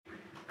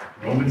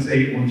Romans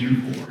 8, 1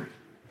 through 4.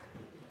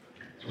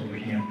 That's what we're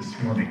looking at this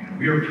morning. And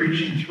we are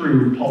preaching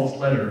through Paul's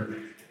letter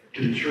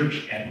to the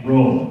church at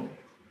Rome.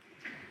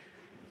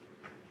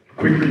 A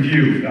quick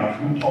review about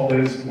who Paul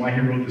is and why he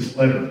wrote this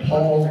letter.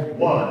 Paul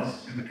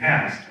was, in the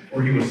past,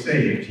 before he was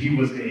saved, he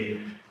was a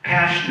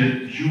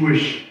passionate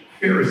Jewish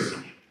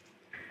Pharisee.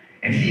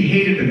 And he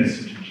hated the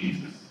message of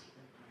Jesus.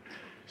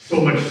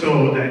 So much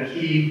so that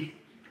he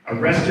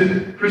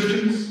arrested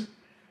Christians,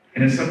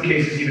 and in some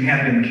cases even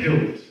had them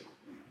killed.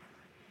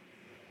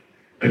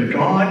 But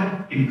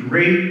God, in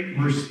great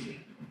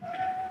mercy,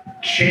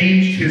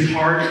 changed his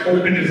heart,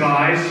 opened his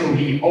eyes, so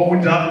he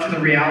owned up to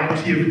the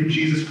reality of who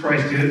Jesus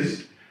Christ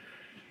is.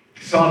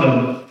 He saw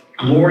the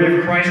glory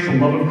of Christ, the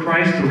love of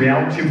Christ, the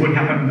reality of what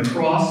happened on the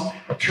cross,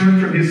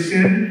 turned from his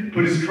sin,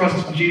 put his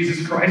trust in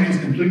Jesus Christ, was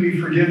completely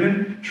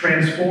forgiven,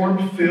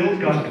 transformed,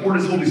 filled. God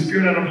poured his Holy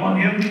Spirit out upon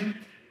him,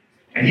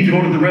 and he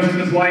devoted the rest of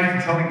his life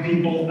to telling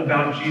people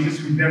about Jesus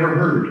who never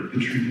heard the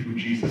truth of who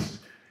Jesus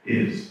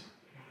is.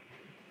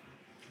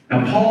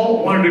 Now,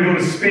 Paul wanted to go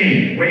to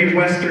Spain, way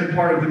western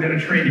part of the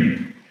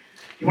Mediterranean.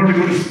 He wanted to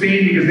go to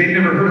Spain because they'd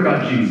never heard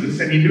about Jesus,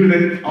 and he knew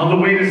that on the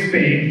way to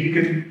Spain, he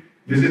could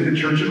visit the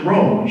church at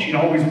Rome. She'd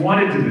always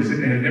wanted to visit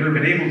and had never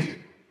been able to.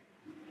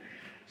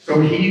 So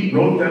he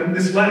wrote them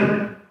this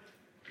letter,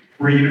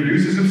 where he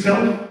introduces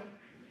himself,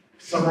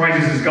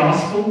 summarizes his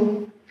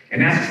gospel,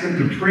 and asks them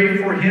to pray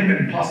for him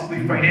and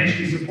possibly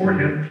financially support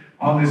him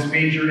on this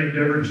major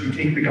endeavor to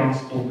take the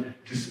gospel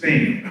to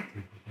Spain.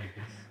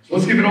 So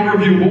let's give an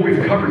overview of what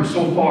we've covered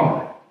so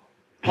far.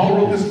 Paul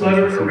wrote this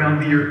letter around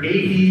the year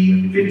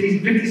AD,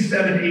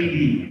 57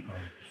 AD.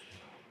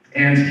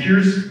 And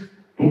here's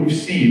what we've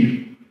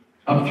seen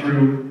up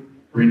through,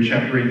 we're in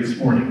chapter 8 this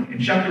morning. In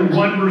chapter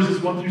 1,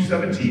 verses 1 through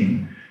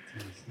 17,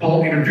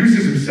 Paul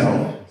introduces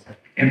himself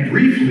and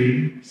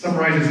briefly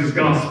summarizes his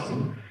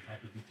gospel.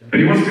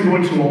 But he wants to go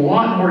into a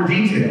lot more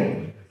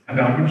detail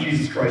about who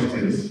Jesus Christ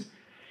is.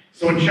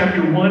 So in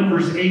chapter 1,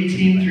 verse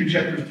 18 through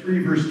chapter 3,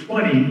 verse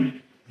 20,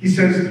 he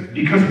says,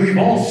 because we've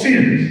all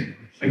sinned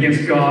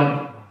against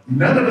God,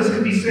 none of us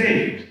can be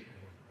saved.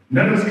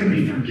 None of us can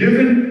be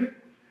forgiven,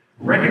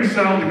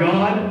 reconciled to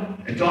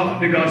God,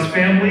 adopted to God's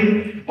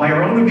family by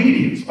our own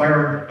obedience, by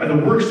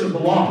the works of the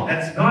law.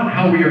 That's not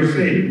how we are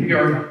saved. We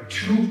are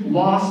too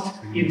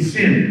lost in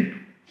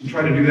sin to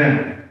try to do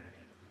that.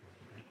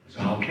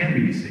 So how can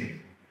we be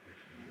saved?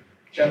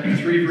 Chapter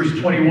 3, verse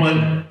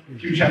 21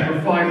 through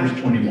chapter 5,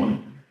 verse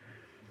 21.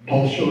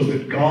 Paul shows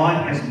that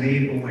God has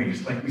made a way,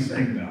 just like we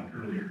sang about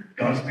earlier.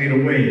 God's made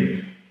a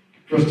way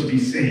for us to be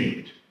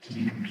saved, to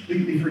be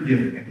completely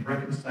forgiven and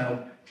reconciled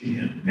to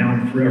him, now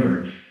and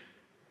forever.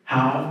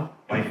 How?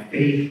 By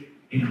faith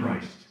in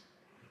Christ,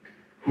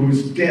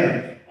 whose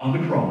death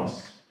on the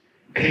cross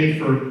paid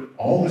for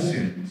all the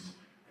sins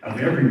of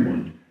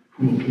everyone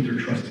who will put their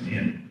trust in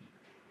him.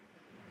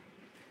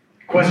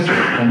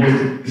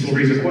 Question, this will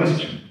raise a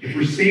question. If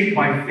we're saved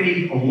by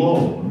faith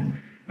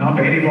alone, not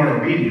by any of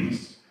our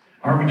obedience,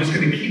 aren't we just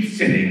going to keep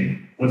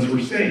sinning once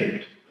we're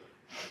saved?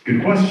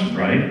 Good question,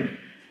 right?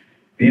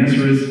 The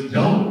answer is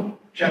no.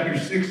 Chapter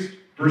 6,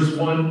 verse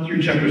 1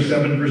 through chapter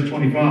 7, verse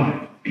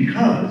 25.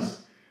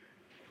 Because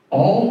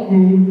all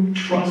who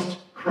trust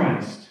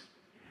Christ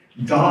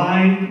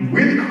die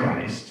with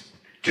Christ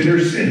to their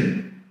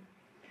sin.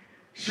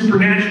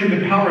 Supernaturally,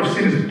 the power of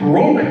sin is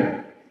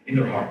broken in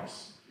their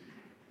hearts.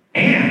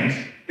 And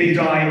they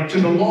die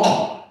to the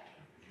law,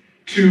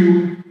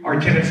 to our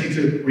tendency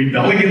to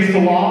rebel against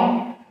the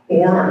law,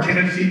 or our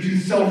tendency to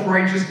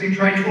self-righteously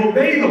try to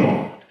obey the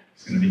law.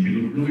 It's going to make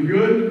me look really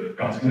good.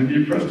 God's going to be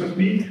impressed with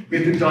me. We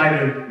have to die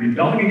to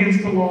rebelling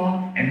against the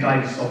law and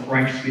die to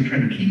self-righteously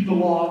trying to keep the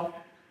law.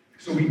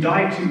 So we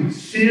die to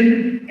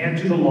sin and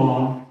to the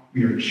law.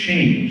 We are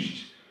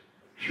changed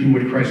through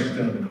what Christ has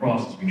done on the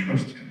cross as we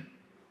trust him.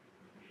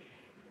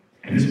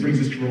 And this brings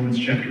us to Romans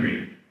chapter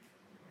 8,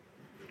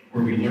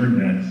 where we learn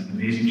that. It's an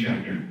amazing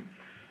chapter.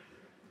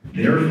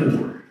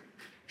 Therefore,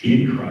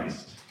 in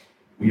Christ,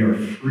 we are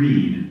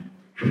freed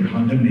from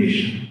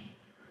condemnation.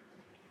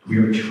 We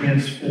are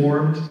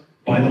transformed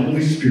by the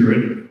Holy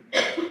Spirit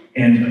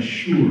and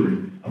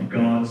assured of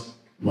God's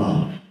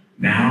love,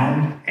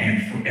 now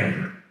and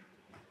forever.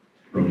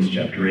 Romans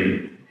chapter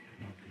 8.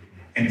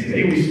 And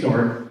today we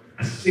start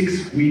a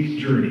 6-week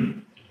journey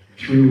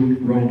through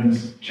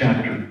Romans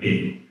chapter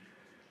 8.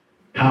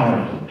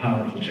 Powerful,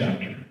 powerful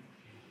chapter.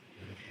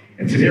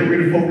 And today we're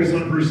going to focus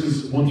on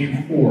verses 1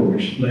 through 4,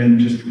 which Len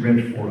just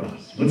read for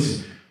us.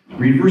 Let's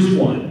read verse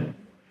 1.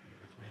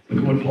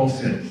 Look at what Paul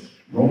says.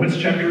 Romans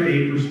chapter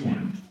 8, verse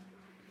 1.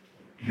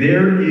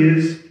 There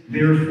is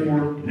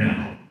therefore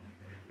now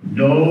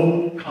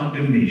no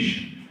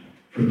condemnation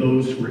for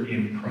those who are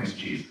in Christ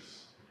Jesus.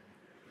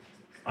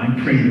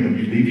 I'm praying that when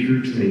we leave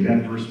here today,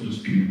 that verse will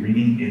just be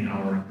ringing in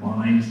our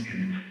minds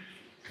and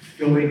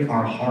filling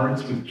our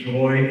hearts with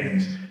joy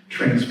and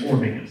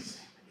transforming us.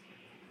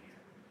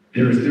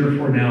 There is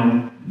therefore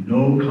now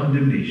no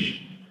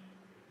condemnation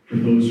for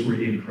those who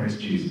are in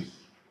Christ Jesus.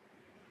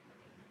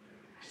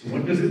 So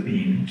what does it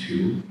mean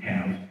to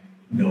have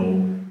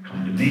no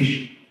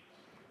condemnation?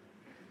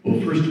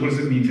 Well, first, what does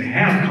it mean to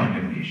have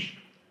condemnation?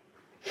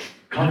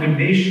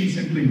 Condemnation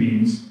simply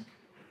means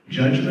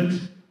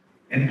judgment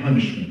and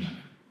punishment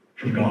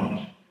from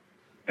God.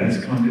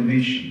 That's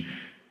condemnation.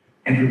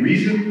 And the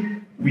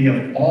reason we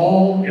have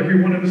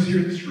every one of us here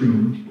in this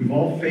room, we've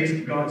all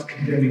faced God's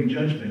condemning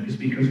judgment is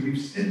because we've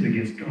sinned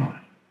against God.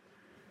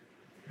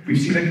 We've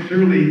seen it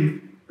clearly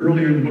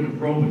earlier in the book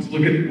of Romans.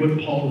 Look at what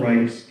Paul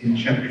writes in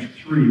chapter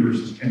 3,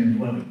 verses 10 and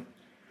 11.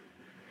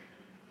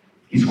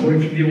 He's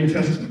quoting from the Old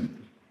Testament.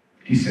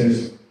 He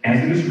says,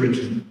 as it is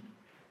written,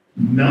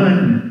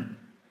 none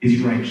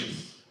is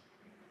righteous.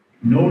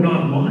 No,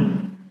 not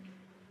one.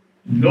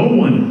 No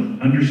one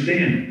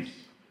understands.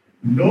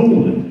 No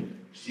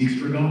one seeks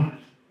for God.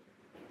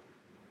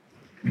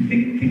 I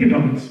mean, think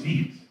about what this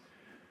means.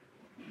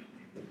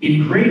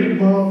 In great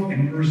love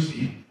and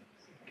mercy,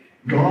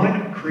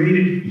 God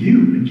created you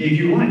and gave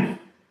you life.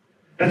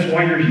 That's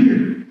why you're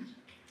here.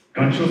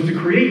 God chose to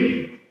create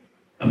you.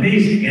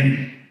 Amazing.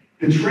 And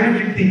the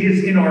tragic thing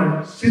is, in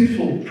our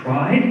sinful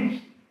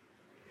pride,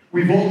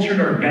 we've all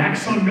turned our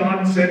backs on God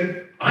and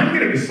said, I'm going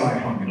to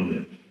decide how I'm going to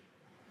live.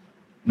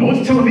 No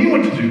one's telling me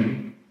what to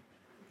do.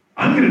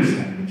 I'm going to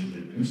decide what to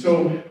live. And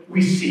so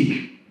we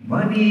seek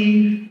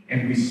money,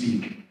 and we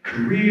seek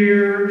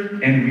career,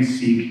 and we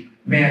seek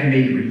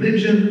man-made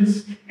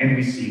religions, and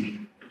we seek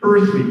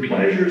earthly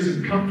pleasures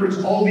and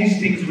comforts, all these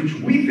things which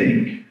we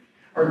think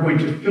are going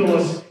to fill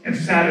us and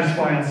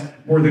satisfy us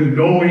more than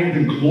knowing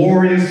the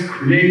glorious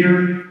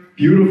Creator,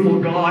 beautiful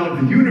God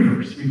of the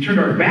universe. We've turned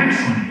our backs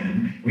on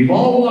Him. We've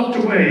all walked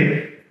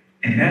away,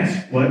 and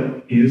that's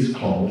what is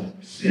called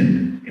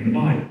sin in the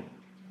Bible.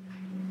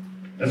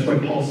 That's why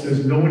Paul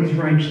says no one is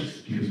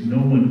righteous, because no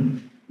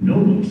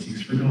one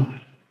seeks for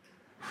God.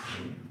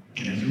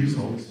 And as a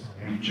result,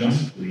 we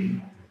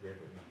justly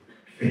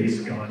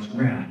face God's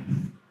wrath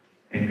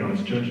and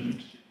God's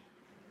judgment.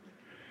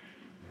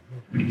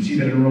 We can see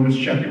that in Romans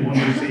chapter 1,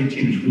 verse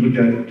 18, which we looked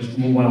at just a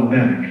little while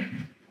back.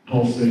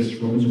 Paul says,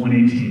 Romans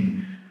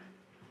 1:18,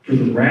 for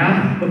the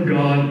wrath of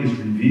God is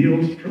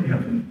revealed from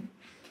heaven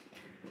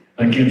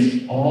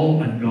against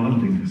all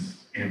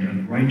ungodliness and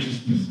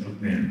unrighteousness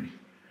of men,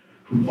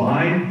 who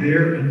by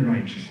their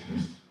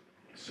unrighteousness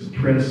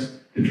suppress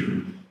the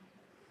truth.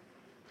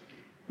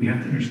 We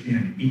have to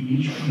understand,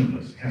 each one of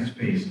us has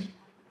faced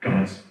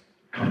God's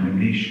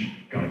condemnation,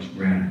 God's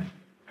wrath,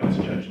 God's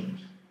judgment.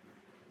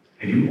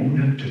 And you own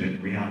up to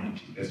that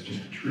reality. That's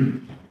just the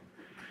truth.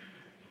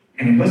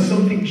 And unless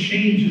something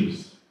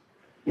changes,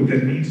 what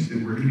that means is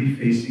that we're going to be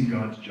facing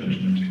God's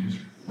judgment and His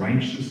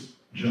righteous,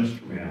 just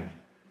wrath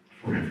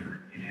forever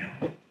in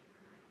hell.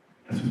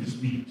 That's what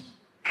this means.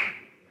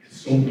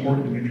 It's so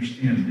important that we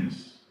understand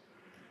this.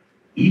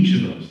 Each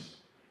of us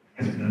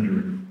has been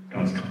under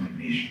God's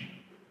condemnation.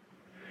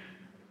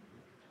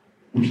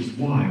 Which is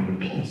why what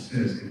Paul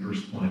says in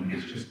verse 1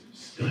 is just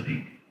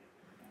stunning.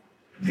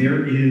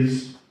 There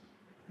is,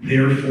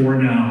 therefore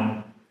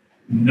now,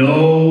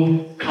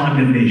 no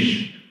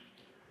condemnation.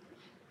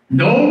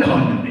 No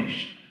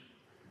condemnation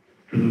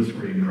for those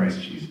who are in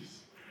Christ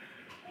Jesus.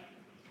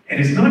 And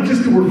it's not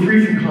just that we're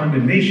free from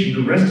condemnation.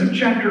 The rest of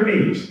chapter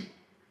 8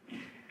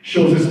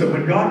 shows us that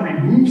when God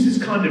removes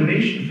His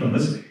condemnation from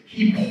us,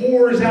 He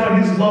pours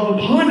out His love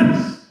upon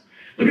us.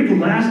 Look at the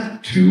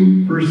last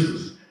two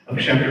verses of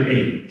chapter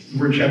 8. This is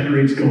where chapter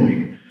 8 is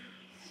going.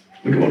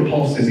 Look at what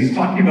Paul says. He's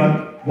talking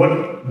about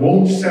what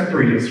won't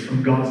separate us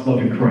from God's love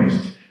in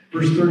Christ.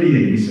 Verse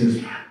 38, he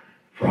says,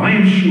 for I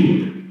am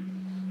sure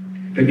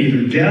that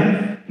neither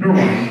death nor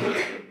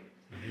life,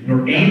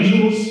 nor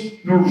angels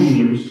nor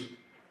rulers,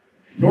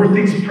 nor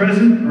things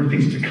present nor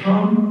things to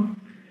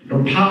come,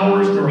 nor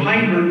powers, nor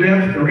height, nor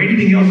depth, nor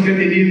anything else that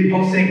they did.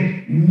 Paul's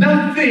saying,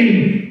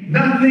 nothing,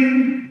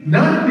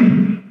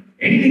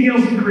 anything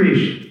else in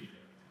creation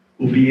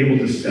will be able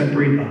to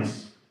separate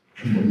us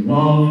from the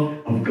love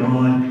of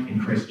God in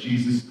Christ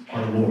Jesus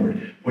our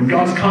Lord. When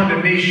God's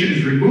condemnation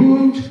is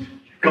removed,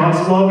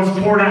 God's love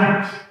is poured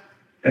out.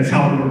 That's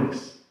how it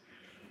works.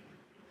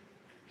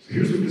 So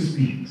here's what this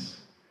means.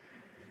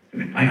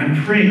 I'm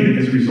praying that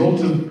as a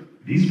result of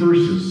these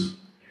verses,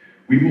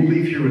 we will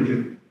leave here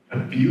with a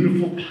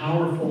beautiful,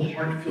 powerful,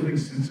 heart-filling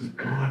sense of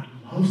God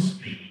loves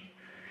me.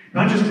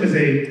 Not just as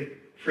a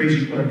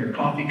phrase you put on your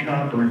coffee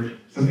cup or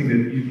something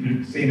that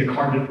you say in a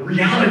card, but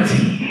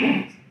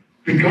reality.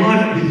 The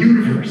God of the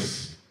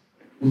universe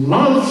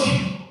loves you.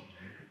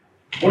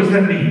 What does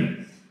that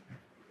mean?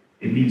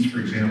 It means, for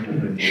example,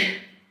 that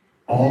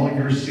all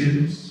your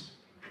sins,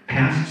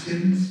 past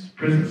sins,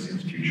 present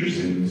sins, future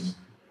sins,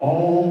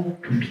 all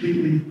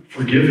completely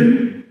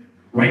forgiven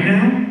right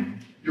now.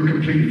 You're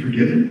completely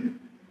forgiven.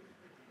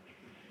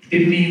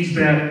 It means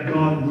that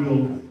God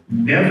will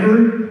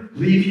never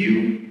leave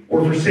you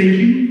or forsake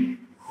you.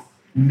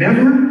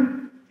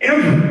 Never,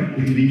 ever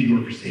will He leave you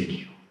or forsake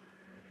you.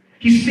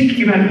 He's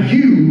thinking about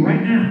you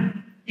right now.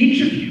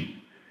 Each of you.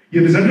 You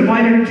have His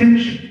undivided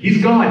attention.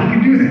 He's God. He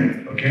can do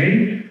that,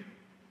 okay?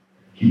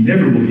 He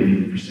never will leave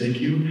you or forsake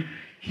you.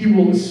 He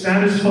will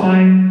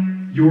satisfy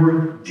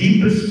your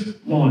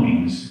deepest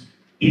longings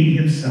in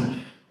Himself.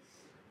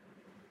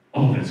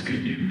 Oh, that's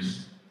good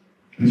news.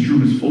 This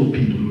room is full of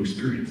people who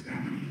experience that.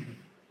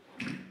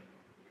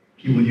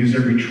 He will use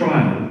every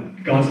trial.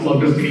 God's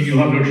love doesn't mean you'll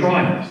have no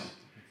trials.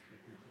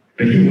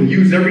 But he will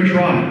use every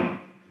trial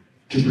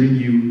to bring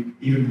you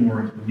even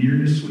more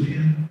nearness with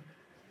him,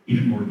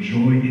 even more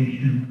joy in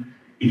him,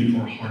 even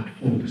more heart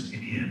fullness in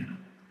him.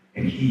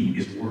 And he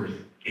is worth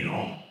it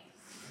all.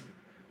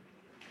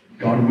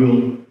 God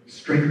will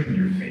strengthen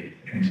your faith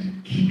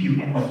and keep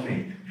you in the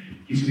faith.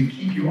 He's going to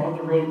keep you on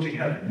the road to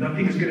heaven.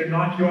 Nothing is going to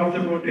knock you off the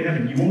road to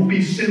heaven. You won't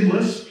be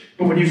sinless,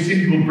 but when you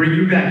sin, he will bring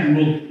you back. He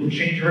will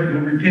change your heart. He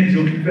will repent.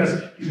 He'll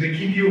confess. He's going to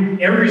keep you.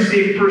 Every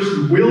saved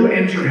person will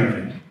enter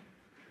heaven.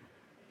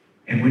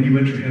 And when you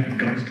enter heaven,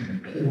 God is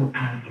going to pour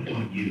out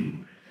upon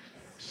you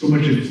so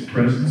much of his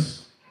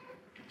presence,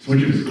 so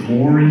much of his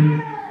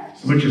glory,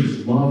 so much of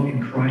his love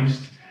in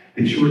Christ,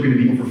 that you are going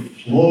to be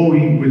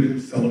overflowing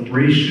with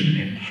celebration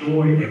and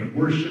joy and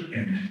worship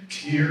and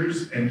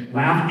tears and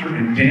laughter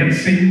and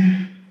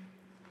dancing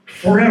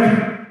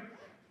forever.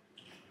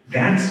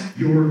 That's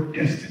your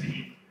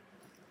destiny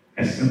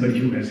as somebody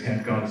who has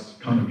had God's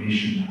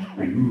condemnation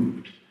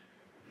removed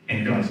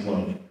and God's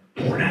love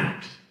poured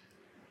out.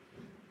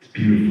 It's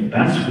beautiful.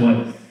 That's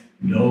what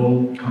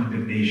no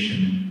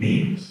condemnation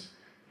means.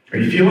 Are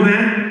you feeling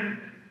that?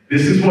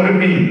 This is what it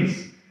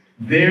means.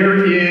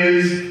 There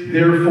is,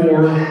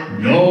 therefore,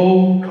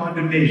 no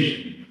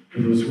condemnation for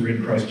those who are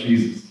in Christ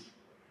Jesus.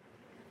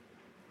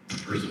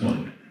 Verse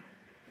 1.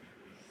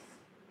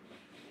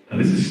 Now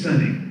this is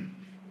stunning,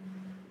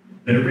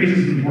 but it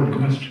raises an important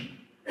question.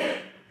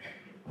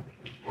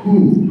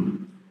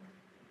 Who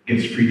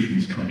gets freed from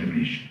this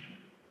condemnation?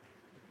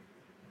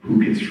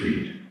 Who gets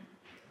freed?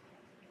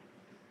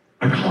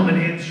 A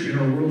common answer in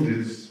our world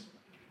is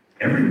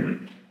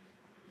everyone.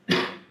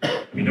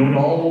 We don't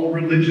all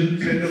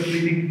religions end up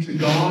leading to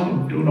God,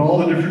 and don't all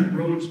the different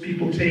roads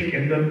people take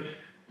end up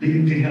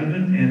leading to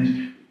heaven.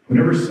 And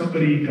whenever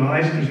somebody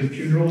dies and there's a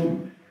funeral,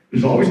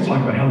 there's always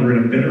talk about how they're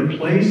in a better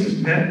place.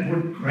 Isn't that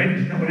what, right?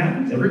 Isn't that what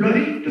happens?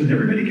 Everybody? Doesn't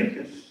everybody get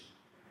this?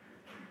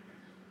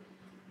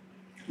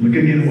 Look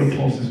again at what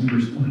Paul says in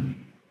verse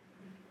 1.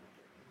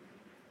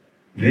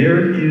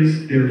 There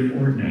is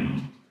therefore now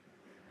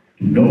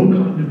no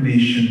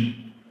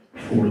condemnation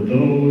for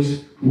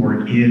those who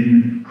are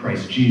in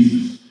Christ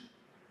Jesus.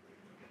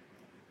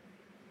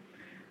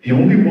 The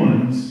only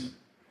ones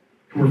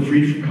who are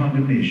freed from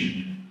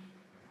condemnation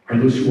are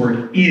those who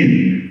are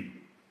in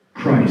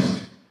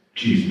Christ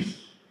Jesus.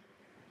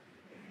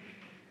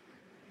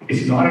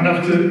 It's not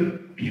enough to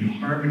be in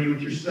harmony with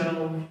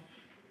yourself.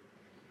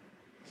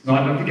 It's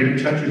not enough to get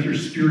in touch with your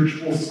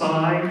spiritual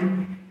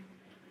side.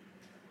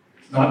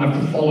 It's not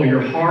enough to follow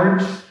your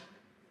heart.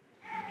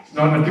 It's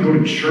not enough to go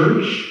to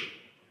church.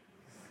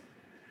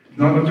 It's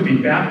not enough to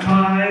be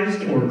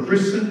baptized or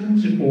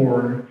christened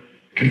or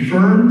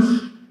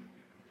confirmed.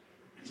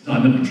 It's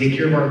not enough to take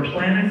care of our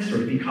planets or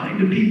to be kind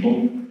to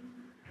people.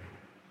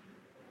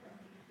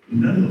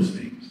 None of those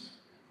things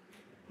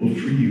will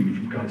free you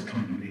from God's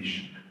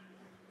condemnation.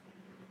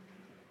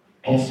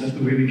 Paul says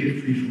the way we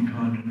get free from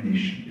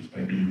condemnation is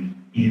by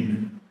being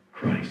in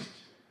Christ.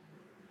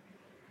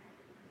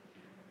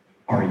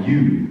 Are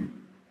you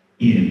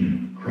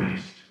in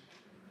Christ?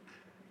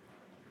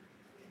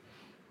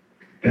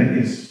 That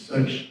is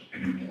such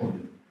an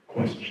important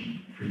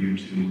question for you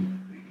to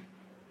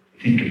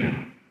think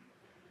about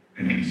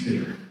and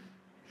consider.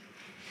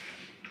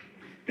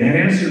 That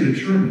answer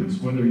determines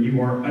whether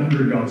you are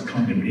under God's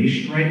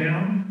condemnation right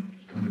now,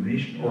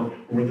 or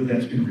whether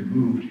that's been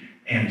removed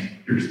and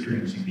you're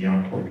experiencing the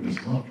outpouring of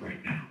his love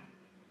right now.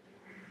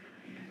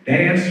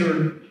 That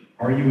answer,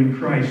 are you in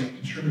Christ,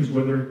 determines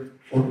whether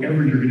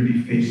forever you're going to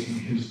be facing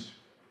his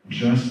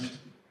just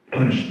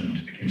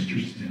punishment against your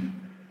sin,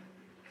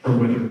 or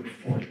whether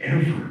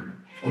forever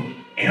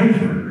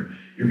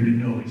you're going to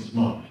know his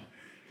love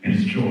and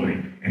his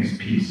joy and his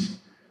peace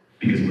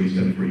because of what he's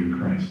done for you in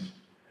Christ.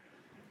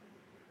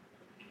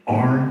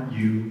 Are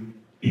you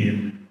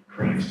in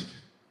Christ?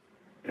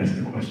 That's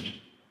the question.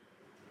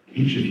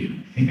 Each of you,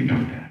 think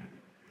about that.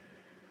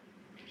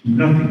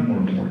 Nothing more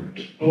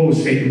important. Oh,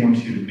 Satan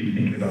wants you to be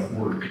thinking about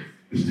work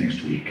this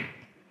next week,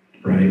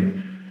 right?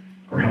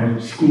 Or how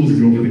school's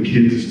going to go for the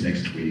kids this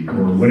next week,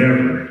 or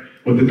whatever,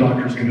 what the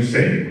doctor's going to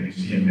say when you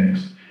see him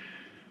next.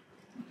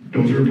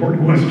 Those are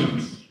important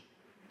questions.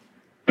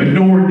 But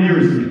nowhere near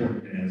as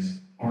important as,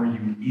 are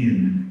you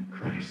in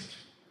Christ?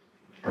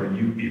 Are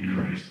you in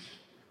Christ?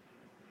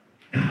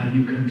 Now, how do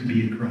you come to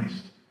be in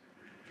Christ?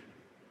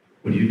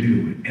 What do you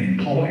do? And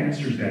Paul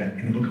answers that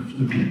in the book of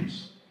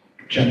Philippians,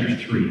 chapter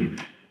 3,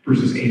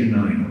 verses 8 and 9.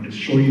 I want to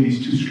show you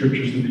these two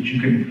scriptures so that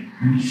you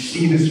can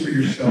see this for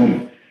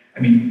yourself. I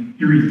mean,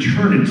 your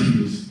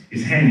eternity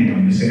is hanging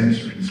on this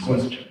answer, this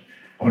question.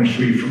 I want to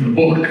show you from the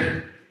book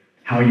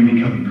how you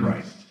become in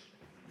Christ.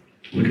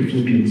 Look at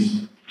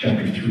Philippians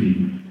chapter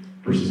 3,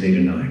 verses 8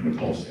 and 9, what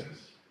Paul says.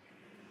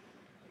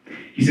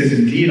 He says,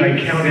 "Indeed, I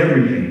count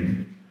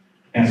everything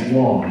as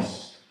loss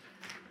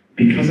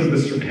because of the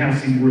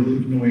surpassing worth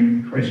of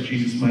knowing Christ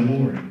Jesus my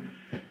Lord.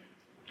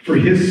 For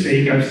his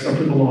sake I've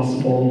suffered the loss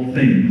of all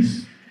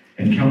things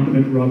and count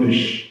them as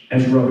rubbish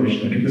as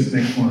rubbish. Look at this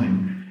next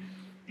line.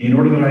 In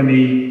order that I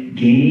may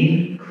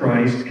gain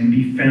Christ and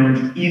be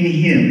found in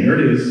him. There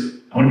it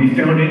is. I want to be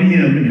found in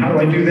him. And how do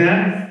I do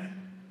that?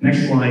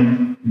 Next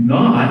line.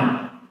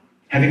 Not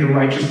having a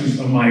righteousness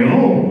of my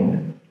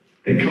own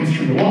that comes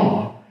from the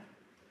law,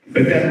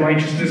 but that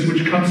righteousness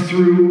which comes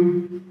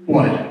through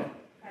what?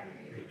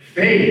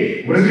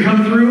 Faith. What does it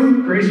come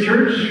through, Grace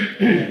Church?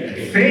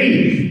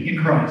 Faith in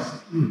Christ.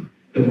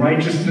 The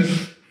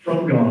righteousness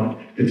from God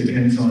that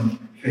depends on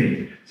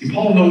faith. See,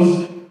 Paul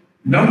knows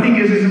nothing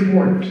is as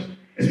important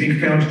as being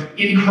found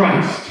in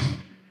Christ.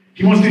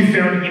 He wants to be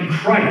found in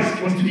Christ.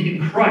 He wants to be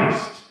in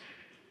Christ.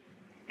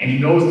 And he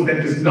knows that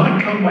that does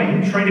not come by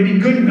him trying to be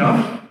good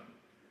enough,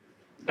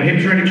 by him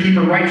trying to keep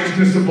a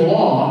righteousness of the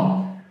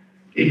law.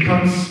 It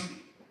comes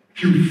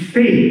through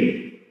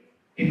faith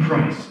in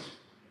Christ.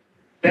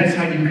 That's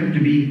how you come to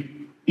be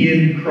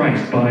in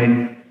Christ,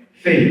 by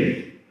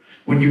faith.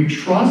 When you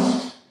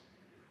trust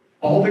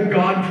all that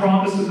God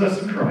promises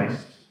us in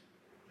Christ,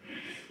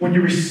 when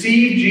you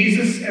receive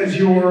Jesus as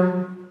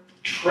your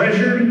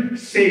treasured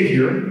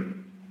Savior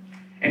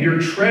and your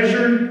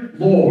treasured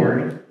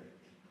Lord,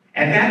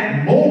 at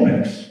that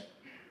moment,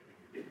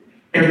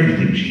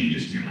 everything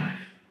changes in your life.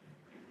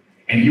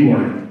 And you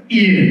are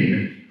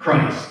in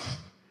Christ.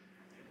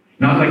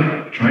 Not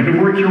like trying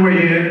to work your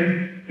way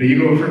in, but you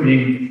go from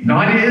being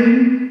not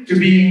in to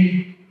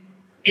being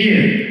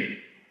in.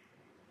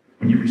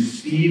 When you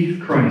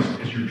receive Christ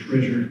as your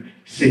treasured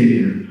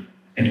Savior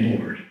and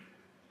Lord.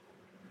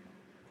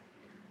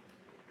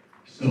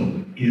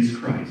 So, is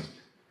Christ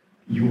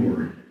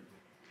your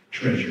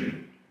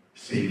treasured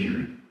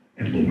Savior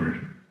and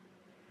Lord?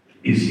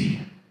 Is he?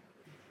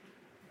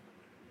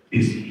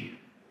 Is he?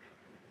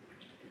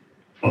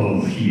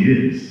 Oh, he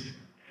is.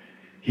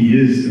 He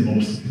is the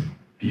most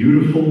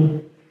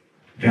beautiful,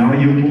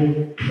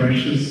 valuable,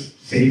 precious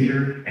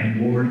Savior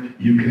and Lord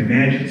you can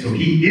imagine. So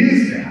he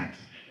is that.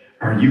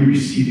 Are you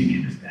receiving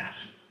him as that?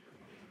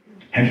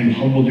 Have you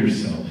humbled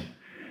yourself?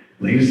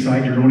 Laid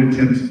aside your own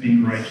attempts at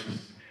being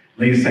righteous.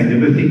 Laid aside the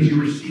other things you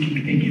were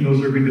seeking, thinking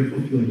those are going to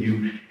fulfill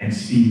you, and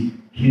see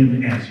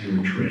him as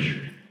your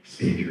treasured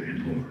Savior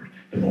and Lord.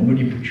 The moment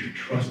you put your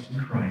trust in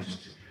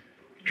Christ,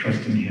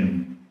 trust in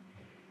him,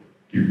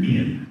 you're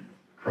in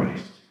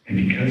Christ.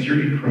 And because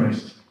you're in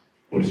Christ,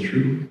 what is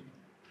true?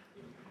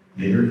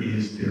 There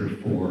is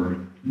therefore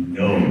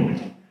no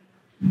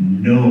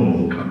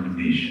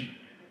condemnation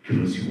for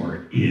those who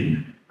are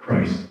in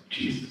Christ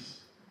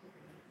Jesus.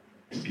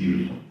 It's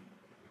beautiful.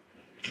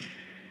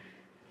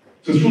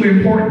 So it's really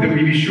important that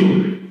we be sure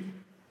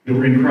that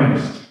we're in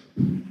Christ.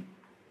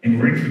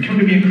 And we come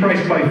to be in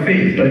Christ by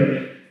faith,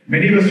 but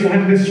many of us will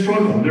have this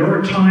struggle. There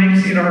are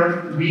times in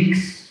our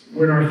weeks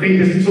when our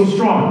faith isn't so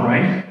strong,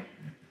 right?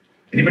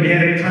 Anybody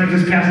had any times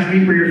this past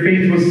week where your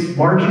faith was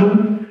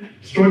marginal,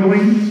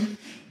 struggling?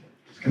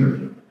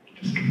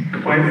 Just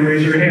quietly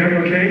raise your hand,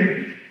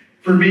 okay?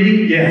 For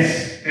me,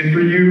 yes. And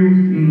for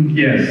you,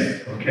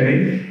 yes,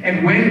 okay?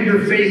 And when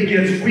your faith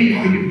gets weak,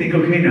 we can think,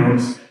 okay, now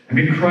I'm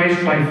in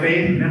Christ by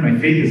faith. Man, my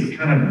faith is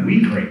kind of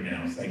weak right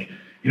now. It's like,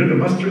 you know, the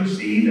mustard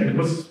seed, and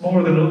what's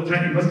smaller than a little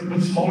tiny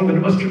what's smaller than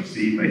a mustard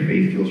seed? My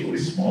faith feels really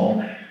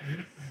small.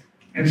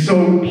 And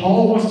so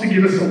Paul wants to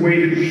give us a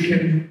way that we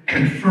can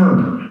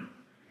confirm,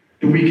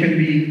 that we can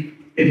be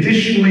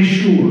additionally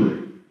sure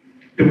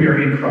that we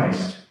are in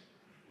Christ.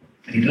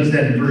 And he does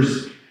that in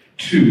verse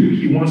 2.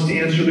 He wants to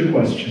answer the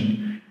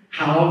question,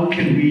 how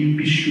can we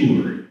be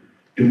sure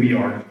that we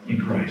are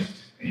in Christ?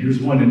 And here's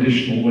one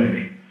additional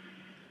way.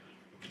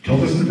 He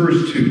tells us in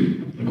verse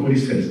 2. Look what he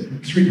says.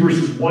 Let's read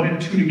verses 1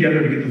 and 2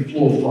 together to get the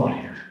flow of thought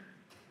here.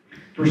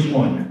 Verse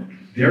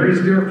 1. There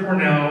is therefore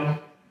now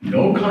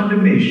no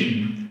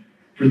condemnation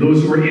for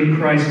those who are in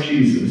Christ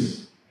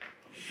Jesus,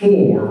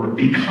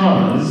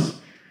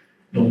 because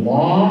the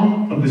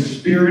law of the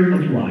Spirit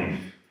of life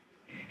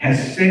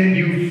has set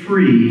you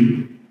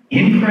free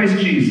in Christ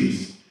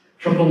Jesus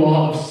from the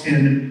law of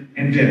sin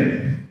and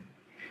death.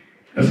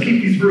 Let's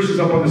keep these verses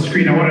up on the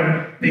screen. I want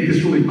to make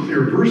this really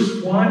clear.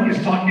 Verse 1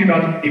 is talking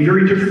about a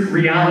very different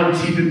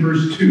reality than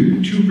verse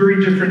 2. Two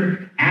very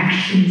different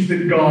actions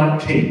that God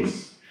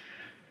takes.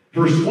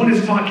 Verse 1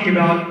 is talking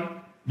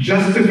about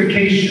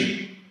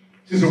justification.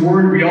 This is a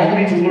word we all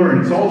need to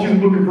learn. It's all through the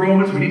book of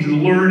Romans. We need to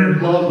learn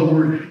and love the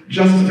word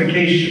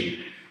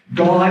justification.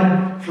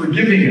 God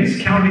forgiving us,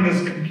 counting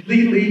us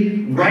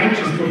completely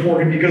righteous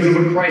before him because of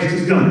what Christ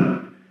has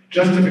done.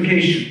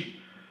 Justification.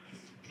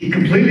 He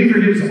completely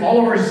forgives all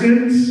of our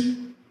sins.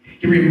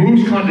 He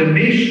removes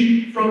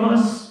condemnation from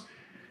us.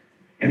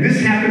 And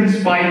this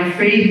happens by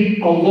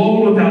faith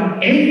alone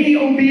without any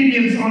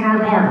obedience on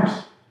our part.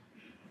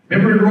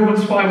 Remember in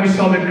Romans 5 we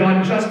saw that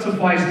God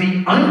justifies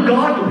the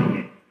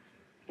ungodly.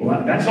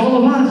 Well, that's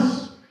all of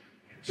us.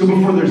 So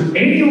before there's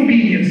any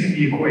obedience in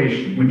the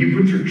equation, when you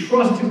put your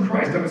trust in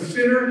Christ, I'm a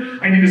sinner,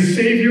 I need a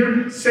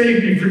Savior,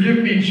 save me, forgive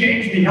me,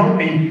 change me, help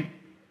me.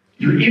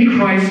 You're in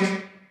Christ,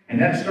 and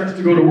that starts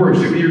to go to work.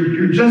 So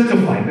you're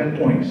justified at that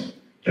point.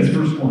 That's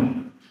verse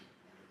 1.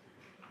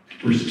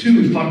 Verse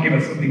 2 is talking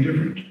about something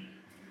different.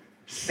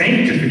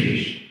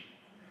 Sanctification.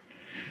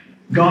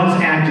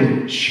 God's act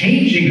of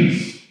changing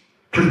us,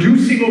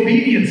 producing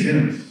obedience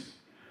in us.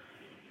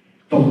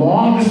 The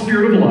law of the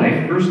Spirit of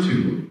life, verse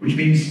 2, which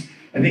means,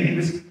 I think in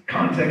this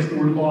context, the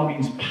word law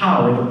means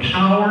power. The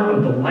power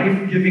of the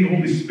life-giving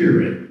Holy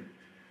Spirit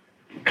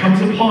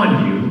comes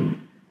upon you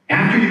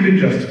after you've been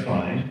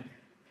justified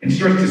and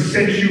starts to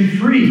set you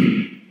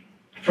free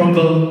from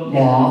the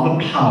law,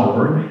 the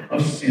power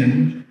of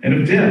sin and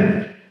of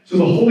death. So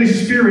the Holy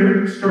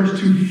Spirit starts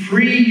to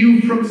free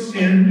you from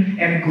sin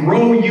and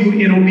grow you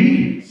in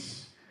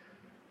obedience.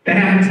 That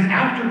happens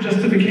after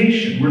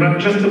justification. We're not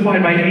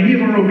justified by any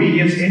of our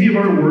obedience, any of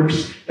our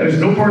works. That is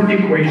no part of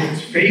the equation.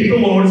 It's faith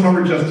alone is how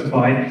we're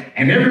justified.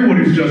 And everyone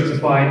who's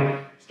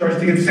justified starts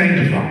to get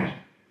sanctified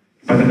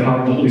by the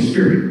power of the Holy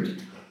Spirit.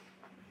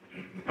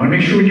 I want to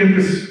make sure we get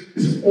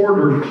this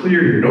order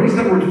clear here. Notice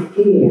that word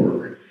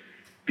for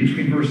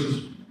between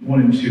verses 1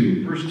 and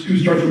 2. Verse 2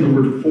 starts with the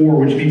word for,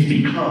 which means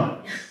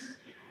because.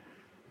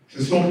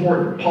 This is so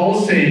important. Paul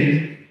is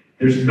saying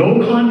there's no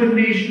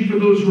condemnation for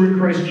those who are in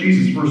Christ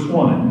Jesus, verse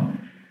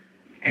 1.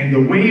 And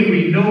the way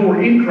we know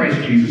we're in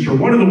Christ Jesus, or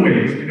one of the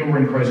ways we know we're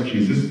in Christ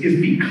Jesus,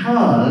 is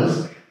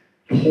because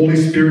the Holy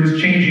Spirit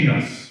is changing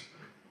us.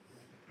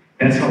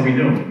 That's how we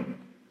know.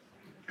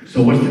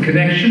 So what's the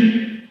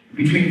connection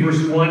between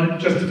verse 1,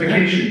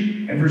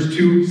 justification, and verse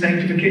 2,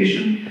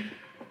 sanctification?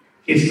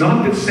 It's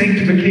not that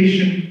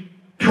sanctification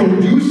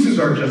produces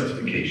our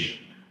justification.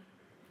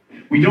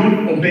 We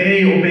don't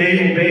obey,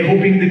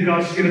 hoping that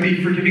God's going to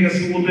be forgiving us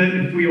a little bit.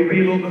 If we obey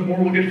a little bit more,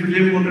 we'll get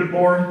forgiven a little bit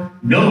more.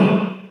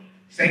 No.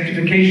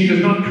 Sanctification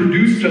does not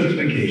produce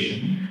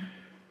justification.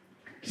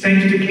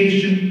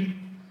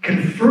 Sanctification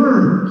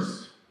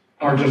confirms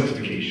our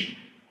justification.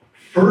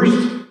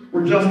 First,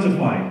 we're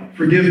justified,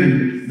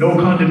 forgiven, no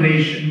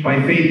condemnation,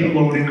 by faith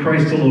alone, in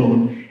Christ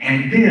alone.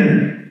 And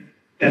then,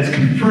 that's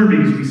confirmed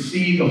because we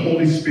see the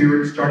Holy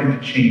Spirit starting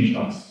to change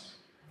us.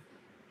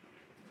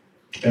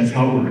 That's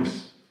how it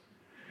works.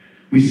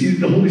 We see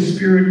that the Holy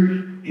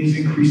Spirit is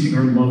increasing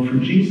our love for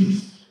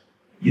Jesus.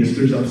 Yes,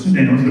 there's ups and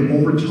downs, but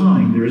over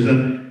time, there's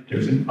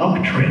an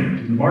uptrend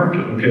in the market,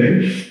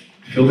 okay?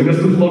 Filling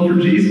us with love for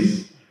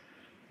Jesus.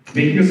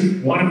 Making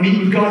us want to meet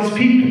with God's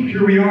people.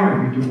 Here we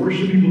are. We've been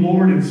worshiping the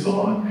Lord and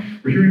so on.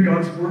 We're hearing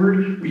God's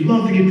word. We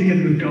love to get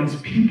together with God's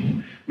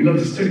people. We love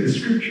to study the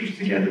scriptures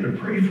together, to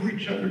pray for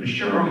each other, to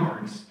share our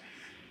hearts.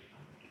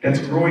 That's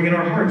growing in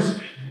our hearts.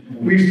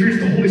 We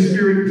experience the Holy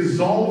Spirit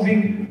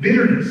dissolving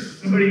bitterness.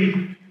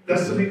 Somebody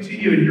does something to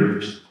you and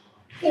you're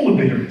full of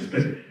bitterness,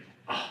 but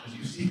as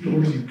you seek the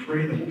Lord, as you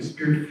pray, the Holy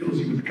Spirit fills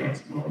you with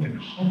God's love and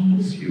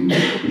humbles you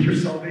with your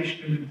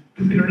salvation, and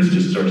the bitterness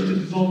just starts to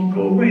dissolve and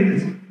go away.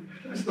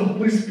 That's the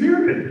Holy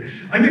Spirit.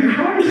 I'm in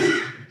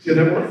Christ. See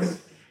how that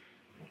works?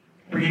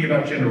 Bringing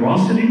about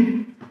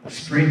generosity,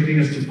 strengthening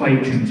us to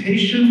fight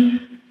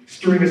temptation,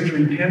 stirring us to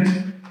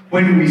repent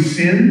when we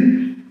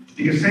sin,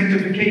 because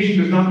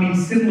sanctification does not mean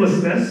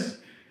sinlessness.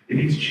 It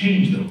means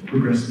change, though,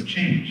 progressive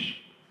change.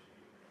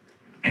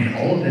 And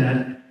all of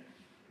that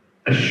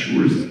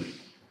assures us,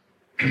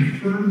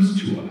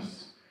 confirms to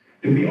us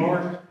that we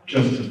are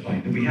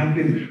justified, that we have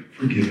been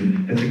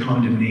forgiven, that the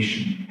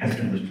condemnation has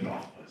been lifted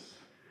off of us.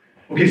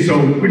 Okay, so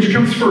which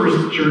comes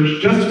first,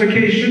 church?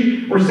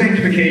 Justification or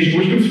sanctification?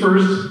 Which comes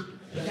first?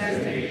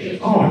 Justification.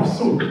 Oh, I'm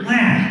so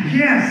glad.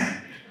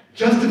 Yes,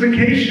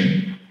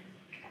 justification.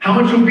 How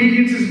much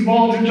obedience is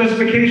involved in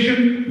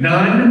justification?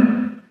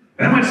 None.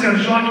 That might sound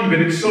shocking,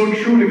 but it's so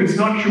true. And if it's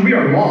not true, we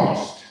are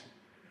lost.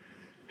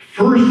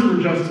 First,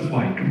 we're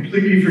justified,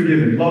 completely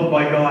forgiven, loved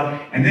by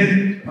God, and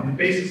then on the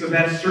basis of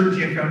that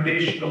certainty and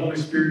foundation, the Holy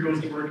Spirit goes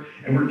to work,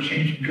 and we're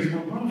changed because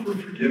we're loved, we're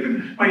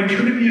forgiven. My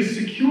eternity is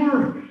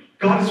secure.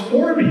 God is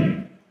for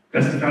me.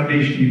 That's the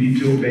foundation you need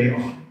to obey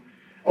on.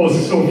 Oh, this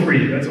is so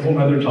free. That's a whole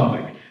other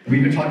topic.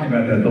 We've been talking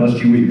about that the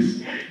last few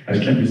weeks. I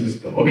just can't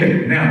resist, though.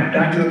 Okay, now,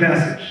 back to the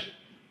passage.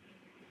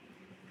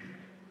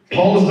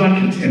 Paul is not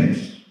content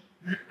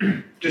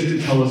just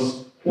to tell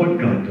us what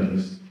God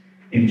does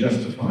in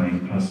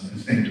justifying us and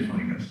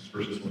sanctifying us,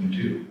 verses 1 and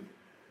 2.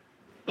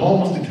 Paul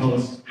wants to tell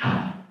us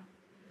how.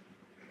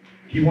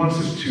 He wants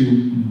us to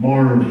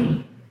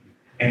marvel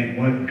at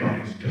what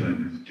God has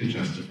done to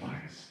justify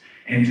us,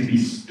 and to be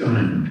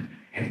stunned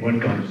at what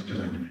God has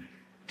done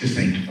to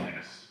sanctify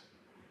us.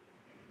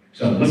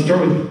 So let's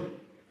start with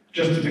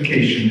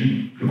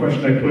justification. The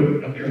question I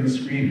put up here on the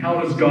screen: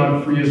 how does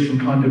God free us from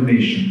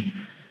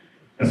condemnation?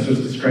 That's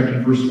what's described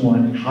in verse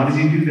 1. How does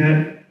he do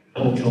that?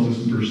 Paul tells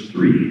us in verse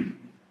 3.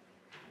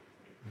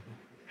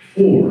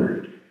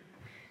 For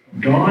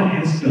God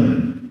has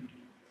done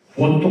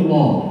what the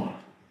law,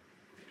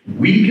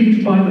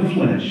 weakened by the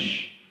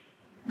flesh,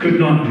 could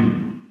not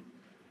do,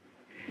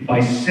 by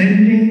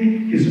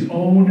sending his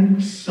own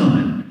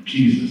Son,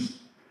 Jesus,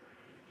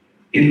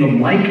 in the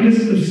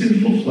likeness of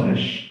sinful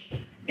flesh,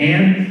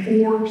 and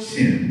for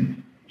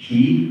sin,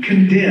 he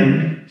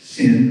condemned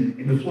sin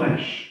in the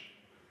flesh.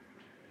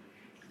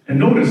 And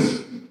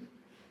notice,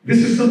 this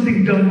is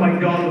something done by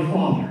God the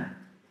Father.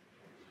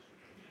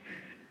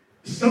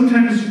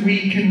 Sometimes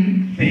we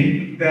can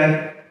think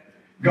that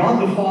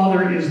God the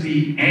Father is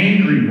the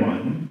angry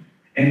one,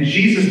 And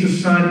Jesus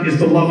the Son is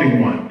the loving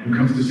one who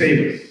comes to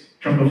save us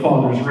from the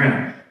Father's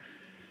wrath.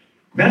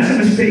 That's a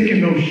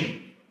mistaken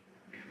notion.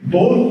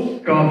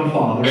 Both God the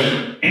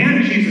Father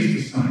and Jesus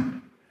the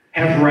Son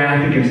have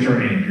wrath against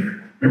our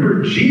anger.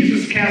 Remember,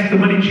 Jesus cast the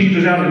money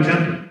changers out of the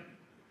temple.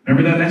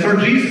 Remember that? That's our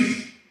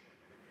Jesus.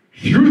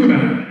 He threw them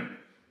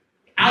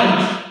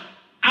out.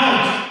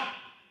 Out.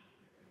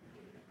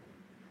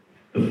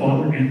 The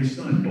Father and the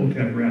Son both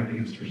have wrath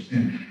against our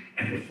sin.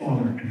 And the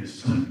Father and the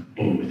Son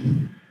both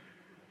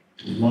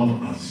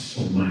love us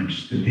so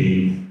much that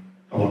they,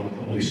 along with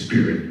the Holy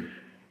Spirit,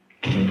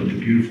 came up with the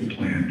beautiful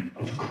plan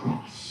of the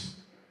cross.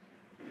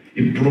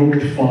 It broke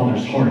the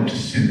Father's heart to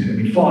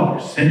send. Father,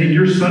 sending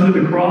your Son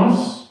to the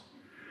cross,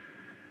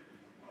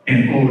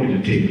 and did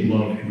it take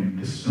love in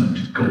the Son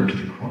to go to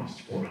the cross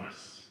for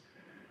us.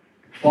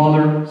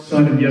 Father,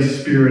 Son, and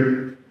yes,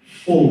 Spirit,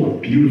 full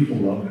of beautiful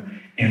love,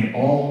 and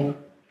all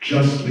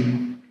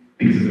justly,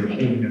 because of their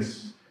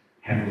holiness,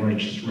 have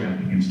righteous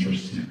wrath against our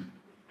sin.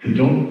 They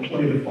don't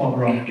play the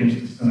Father off against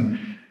the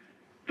Son.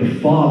 The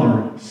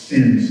Father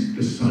sends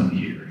the Son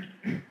here.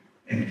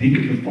 And think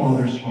of the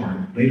Father's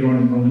heart. Later on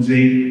in Romans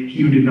 8,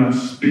 he who did not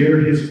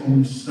spare his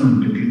own Son,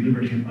 but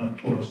delivered him up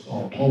for us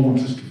all. Paul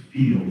wants us to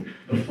feel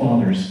the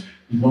Father's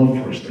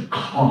love for us, the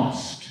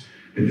cost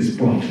that this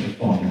brought to the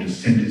Father to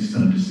send his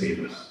Son to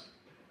save us.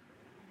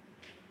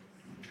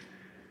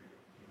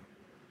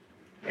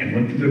 And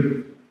what did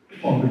the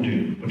Father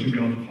do? What did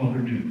God the Father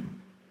do?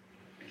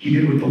 He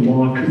did what the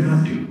law could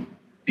not do,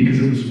 because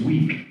it was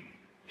weak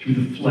through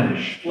the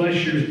flesh.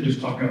 Flesh here isn't just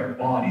talking about our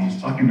bodies.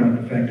 It's talking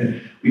about the fact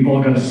that we've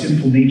all got a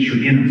sinful nature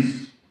in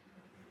us.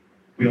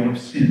 We all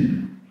have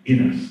sin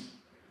in us.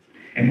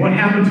 And what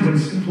happens when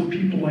sinful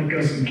people like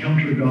us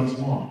encounter God's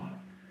law?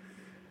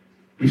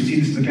 We've seen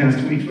this in the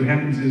past weeks. What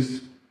happens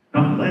is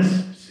not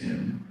less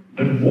sin,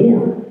 but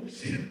more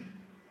sin.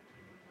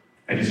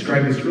 I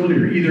described this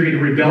earlier. Either in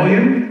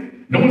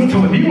rebellion, no one's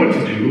telling me what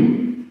to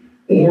do,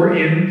 or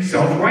in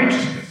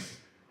self-righteousness.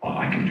 Oh,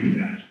 I can do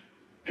that.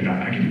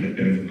 I can do that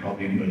better than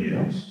probably anybody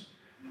else.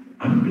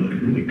 I'm really,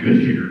 really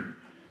good here.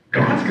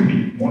 God's going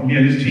to want me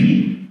on his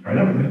team. Right?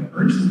 I'm going to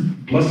earn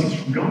some blessings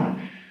from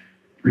God.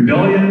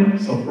 Rebellion,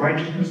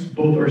 self-righteousness,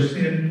 both are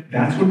sin.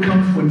 That's what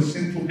comes when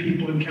sinful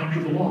people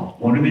encounter the law.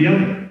 One or the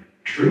other.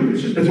 True?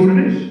 That's what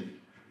it is.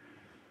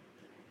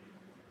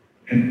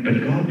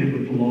 But God did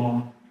what the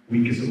law,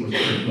 weak as it was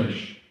for the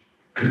flesh,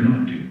 could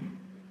not do.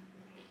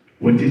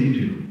 What did he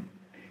do?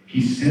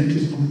 He sent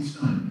his own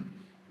Son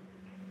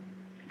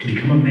to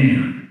become a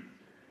man,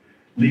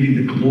 leaving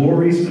the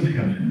glories of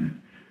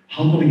heaven,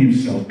 humbling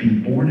himself,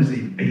 being born as a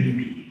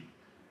baby,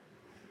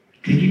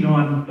 taking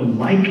on the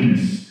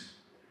likeness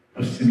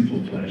of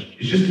sinful flesh.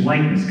 It's just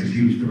likeness because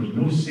there was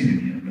no sin in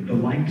him, but the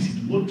likeness,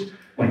 he looked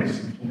like a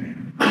sinful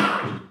man,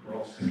 because we're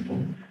all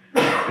sinful,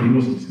 but he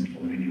wasn't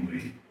sinful in any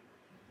way.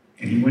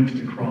 And he went to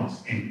the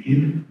cross, and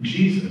in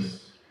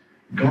Jesus,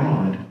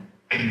 God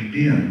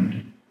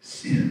condemned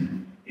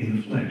sin in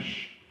the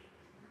flesh.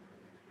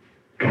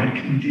 God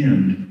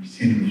condemned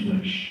sin in the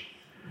flesh.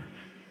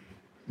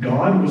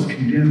 God was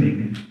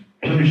condemning,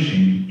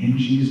 punishing in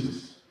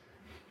Jesus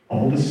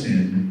all the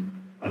sin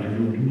of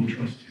everyone who will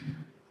trust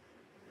him.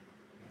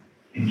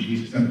 In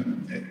Jesus. I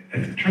want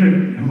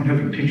to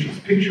have a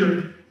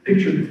picture.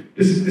 Picture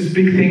this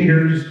big thing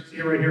here, just see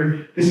it right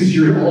here. This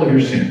is all of your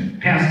sin.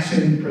 Past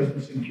sin,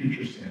 present sin,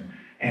 future sin.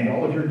 And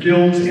all of your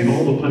guilt and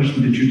all the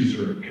punishment that you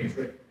deserve.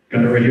 Okay,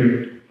 got it right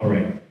here? All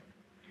right.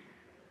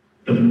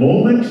 The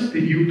moment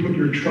that you put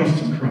your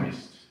trust in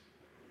Christ,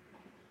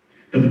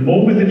 the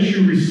moment that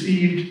you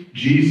received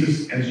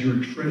Jesus as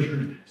your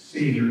treasured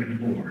Savior and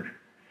Lord,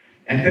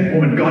 at that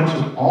moment, God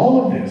took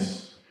all of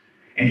this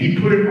and he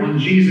put it on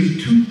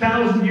Jesus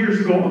 2,000 years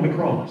ago on the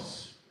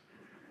cross.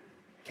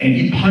 And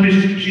he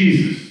punished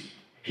Jesus.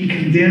 He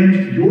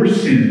condemned your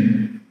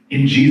sin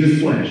in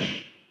Jesus'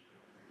 flesh.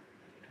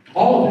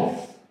 All of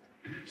it.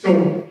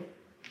 So,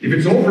 if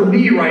it's over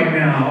me right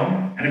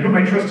now, and I put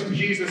my trust in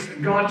Jesus,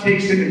 and God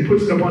takes it and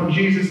puts it upon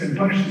Jesus and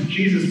punishes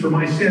Jesus for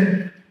my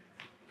sin,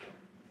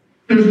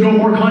 there's no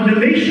more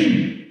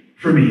condemnation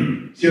for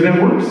me. See how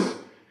that works?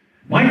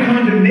 My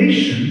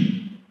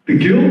condemnation, the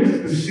guilt,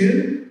 the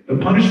sin, the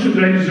punishment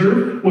that I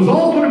deserve, was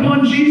all put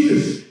upon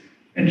Jesus.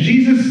 And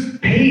Jesus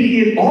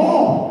paid it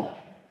all.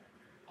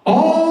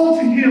 All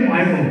to him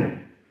I owe.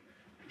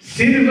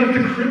 Sin had left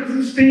a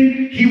crimson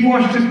stain. He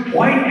washed it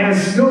white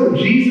as snow.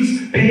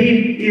 Jesus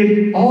paid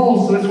it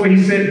all. So that's why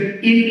he said,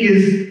 it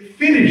is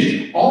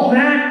finished. All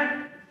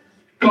that,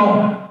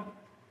 gone.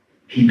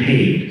 He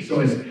paid.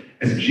 So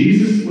as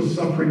Jesus was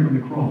suffering on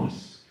the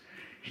cross,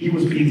 he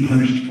was being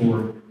punished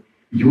for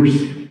your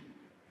sin.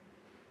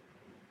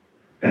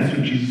 That's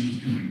what Jesus was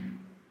doing.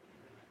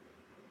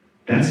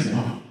 That's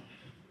love.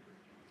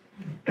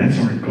 That's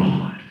our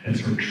God.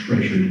 That's our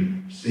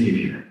treasured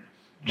Savior,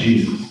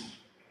 Jesus.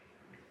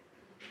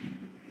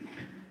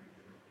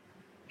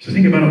 So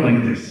think about it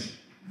like this.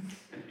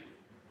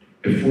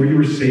 Before you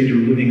were saved,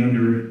 you were living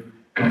under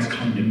God's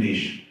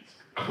condemnation.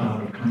 A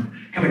cloud of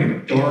condemnation. Kind of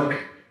like a dark,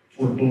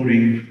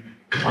 foreboding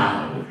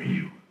cloud over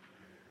you.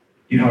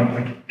 You know,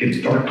 like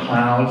it's dark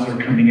clouds are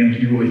coming in,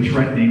 you're really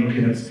threatening.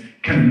 Okay, that's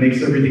kind of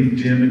makes everything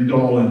dim and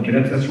dull, and okay,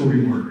 that's where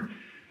we were.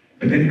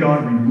 But then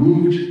God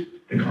removed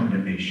the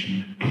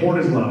condemnation,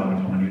 poured his love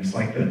out upon you. It's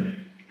like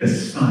the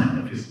sun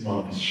of his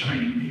love is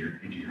shining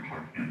into your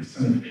heart now. The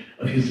sun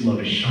of his love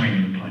is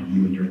shining upon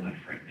you in your life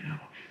right now.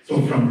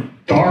 So from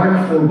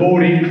dark,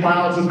 foreboding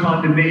clouds of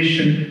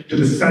condemnation to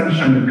the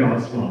sunshine of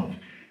God's love.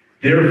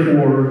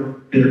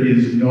 Therefore, there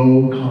is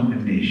no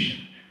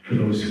condemnation for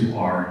those who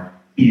are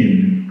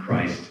in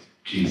Christ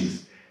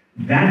Jesus.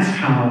 That's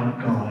how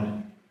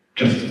God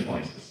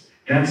justifies us.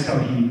 That's how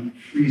he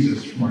frees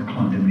us from our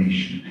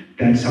condemnation.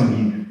 That's how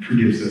he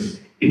forgives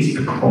us. It's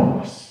the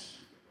cross.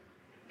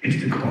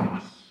 It's the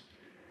cross.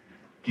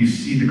 Do you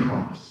see the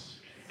cross?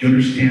 Do you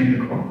understand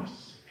the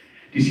cross?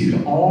 Do you see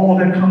that all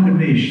that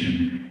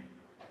condemnation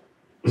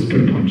was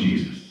put upon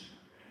Jesus?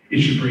 It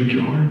should break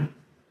your heart.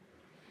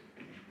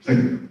 It's like,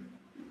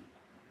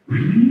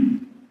 really?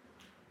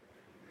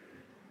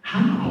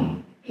 How?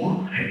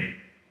 Why?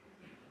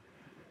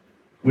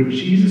 What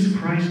Jesus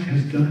Christ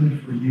has done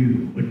for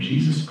you, what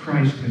Jesus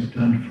Christ has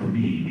done for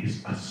me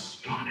is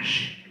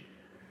astonishing.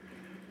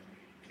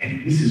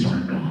 And this is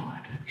our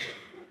God.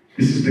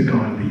 This is the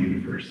God of the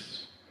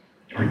universe.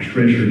 Our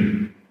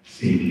treasured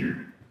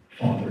Savior,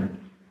 Father,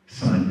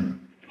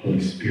 Son,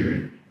 Holy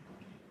Spirit.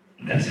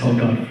 That's how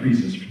God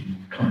frees us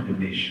from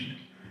condemnation.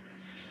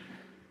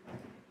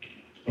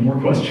 One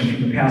more question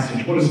from the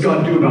passage. What does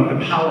God do about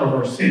the power of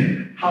our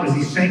sin? How does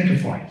he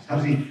sanctify us? How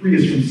does he free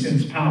us from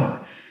sin's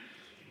power?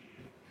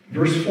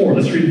 Verse 4.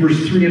 Let's read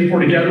verse 3 and 4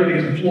 together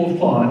to get the flow of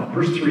thought.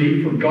 Verse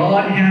 3. For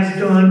God has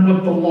done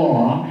what the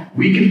law,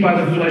 weakened by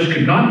the flesh,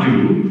 could not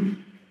do,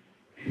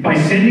 by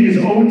sending his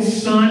own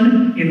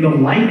Son in the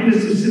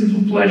likeness of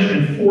sinful flesh,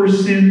 and for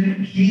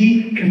sin,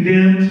 he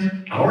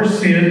condemned our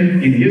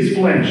sin in his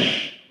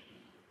flesh,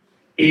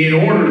 in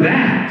order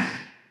that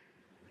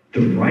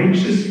the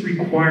righteous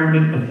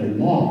requirement of the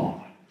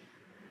law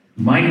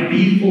might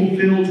be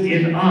fulfilled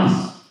in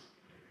us,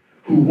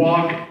 who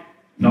walk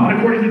not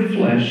according to the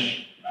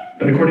flesh,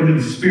 but according to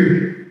the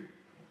Spirit.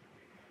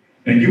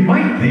 And you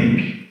might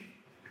think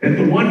that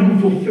the one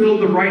who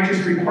fulfilled the righteous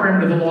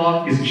requirement of the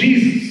law is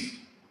Jesus.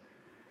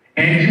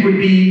 And you would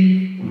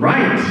be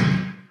right.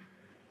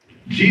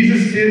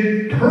 Jesus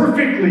did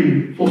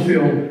perfectly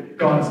fulfill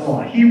God's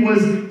law. He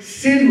was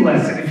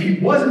sinless. And if he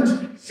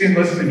wasn't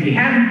sinless, and if he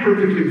hadn't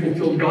perfectly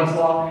fulfilled God's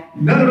law,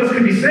 none of us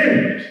could be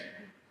saved,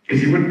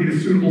 because he wouldn't be the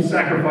suitable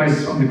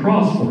sacrifice on the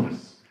cross for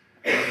us.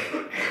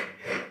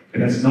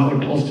 And that's not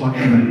what Paul's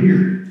talking about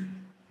here.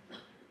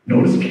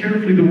 Notice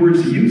carefully the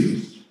words he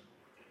uses.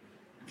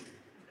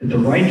 That the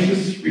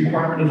righteous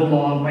requirement of the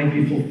law might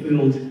be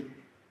fulfilled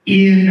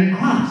in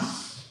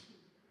us.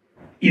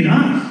 In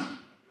us.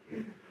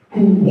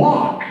 Who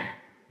walk.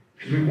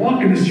 Because we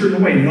walk in a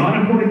certain way,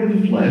 not according to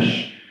the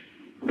flesh,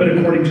 but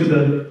according to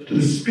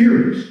the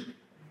Spirit.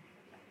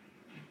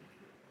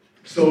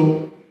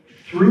 So,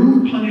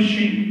 through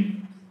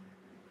punishing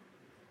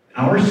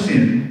our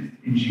sin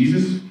in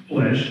Jesus'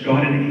 flesh,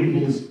 God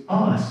enables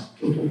us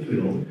to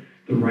fulfill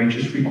the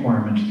righteous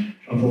requirement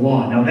of the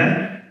law. Now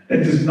that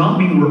does not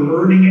mean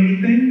we're earning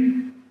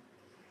anything.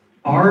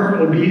 Our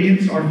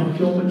obedience, our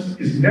fulfillment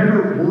is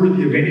never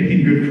worthy of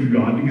anything good from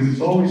God, because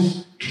it's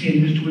always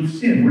tinged with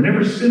sin. We're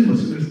never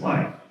sinless in this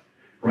life.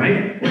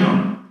 Right? We're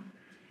not.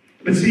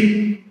 But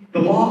see, the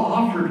law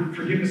offered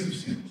forgiveness of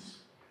sins.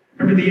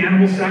 Remember the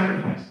animal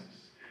sacrifices.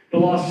 The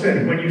law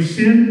said, when you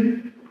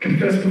sin,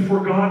 confess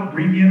before God,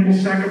 bring the animal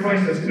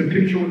sacrifice. That's going to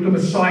picture what the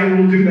Messiah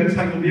will do. That's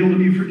how you'll be able to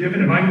be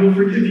forgiven, and I will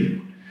forgive you.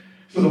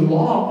 So the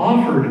law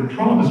offered and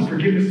promised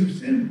forgiveness of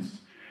sins.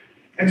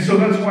 And so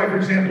that's why, for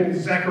example,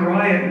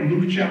 Zechariah in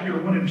Luke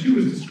chapter 1 and 2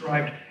 is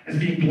described as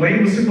being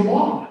blameless in the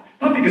law.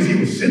 Not because he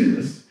was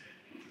sinless,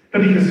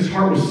 but because his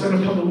heart was set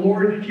upon the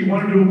Lord. He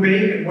wanted to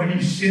obey, and when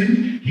he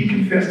sinned, he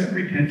confessed and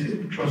repented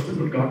and trusted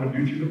what God would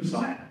do through the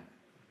Messiah.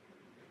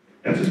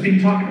 That's what's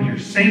being talked about here.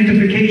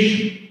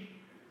 Sanctification.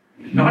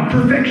 Not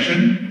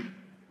perfection,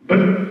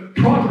 but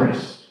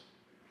progress.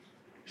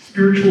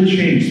 Spiritual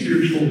change,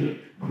 spiritual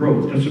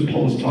growth. That's what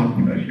Paul is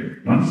talking about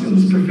here. Not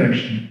sinless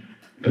perfection,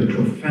 but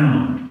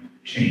profound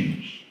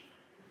change.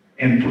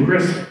 And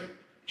progressive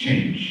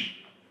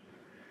change.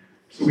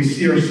 So we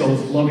see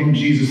ourselves loving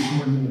Jesus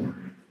more and more.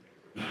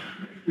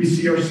 We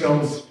see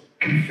ourselves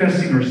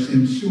confessing our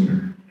sins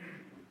sooner.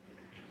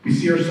 We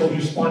see ourselves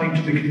responding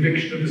to the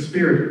conviction of the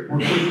Spirit more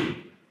quickly.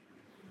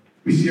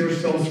 We see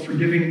ourselves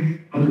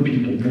forgiving other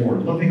people more,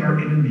 loving our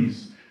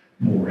enemies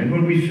more. And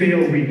when we fail,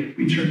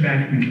 we turn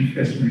back and we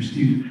confess and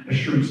receive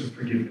assurance of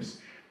forgiveness.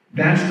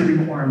 That's the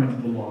requirement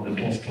of the law that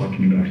Paul's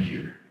talking about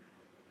here.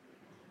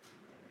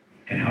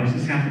 And how does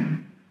this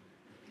happen?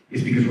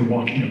 It's because we're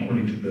walking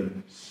according to the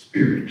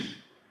Spirit.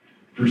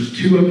 Verse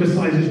 2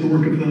 emphasizes the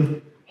work of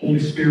the Holy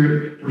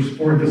Spirit. Verse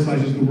 4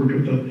 emphasizes the work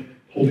of the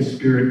Holy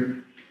Spirit.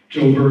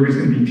 Joe Berg is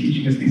going to be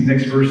teaching us these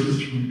next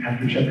verses from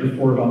after chapter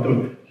 4 about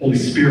the Holy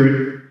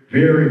Spirit.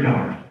 Very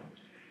powerful.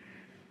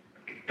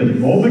 The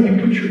moment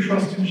you put your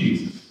trust in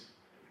Jesus,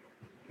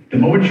 the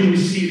moment you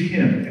receive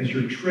him as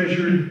your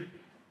treasured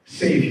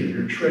Savior,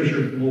 your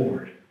treasured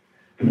Lord,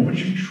 the moment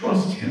you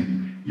trust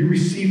him, you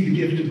receive the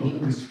gift of the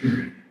Holy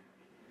Spirit.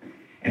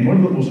 And one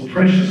of the most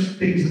precious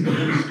things that the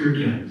Holy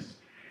Spirit does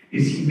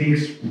is he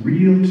makes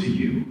real to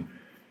you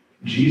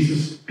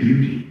Jesus'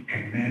 beauty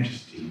and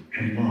majesty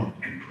and love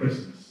and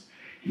presence.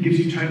 He gives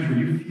you times where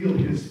you feel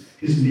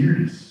his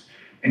nearness,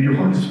 and your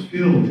heart is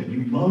filled, and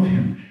you love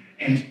him.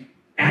 And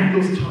at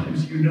those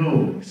times, you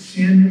know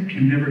sin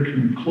can never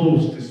come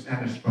close to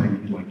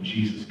satisfying you like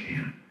Jesus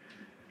can.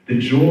 The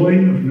joy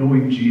of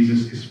knowing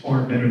Jesus is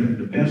far better than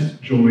the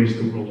best joys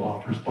the world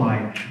offers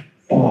by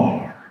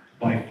far,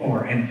 by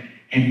far.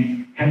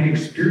 And having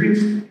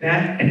experienced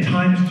that at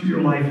times through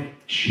your life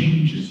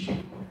changes you.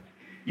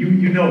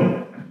 You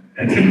know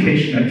that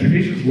temptation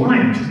is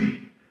lying to me.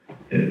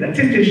 That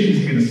temptation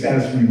isn't going to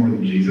satisfy me more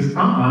than Jesus.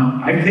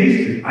 I've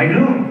tasted. I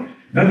know.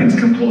 Nothing's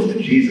come close to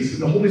Jesus,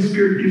 and the Holy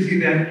Spirit gives you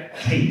that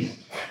taste.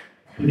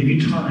 He'll give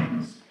you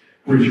times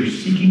where as you're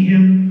seeking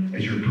him,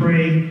 as you're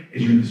praying,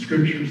 as you're in the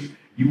scriptures,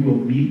 you will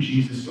meet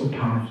Jesus so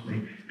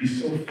powerfully, be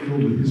so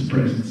filled with his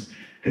presence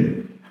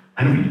that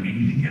I don't need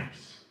anything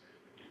else.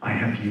 I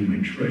have you,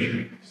 my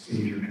treasured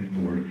Savior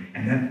and Lord,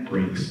 and that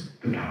breaks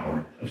the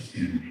power of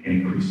sin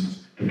and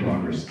increases the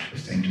progress of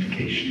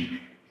sanctification.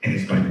 And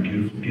it's by the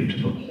beautiful gift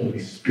of the Holy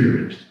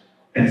Spirit.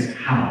 That's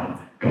how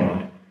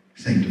God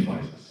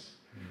sanctifies us.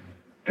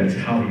 That's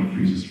how he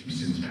frees us from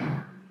sin's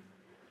power.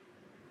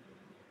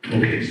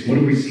 Okay, so what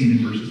have we seen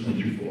in verses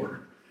 1 through 4?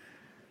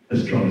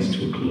 Let's draw this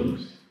to a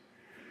close.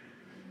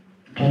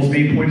 Paul's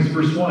main point is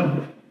verse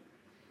 1.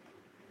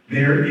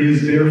 There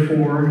is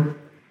therefore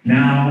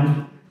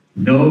now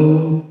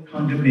no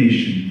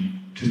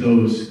condemnation to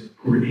those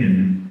who are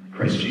in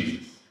Christ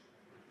Jesus.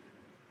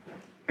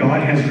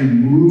 God has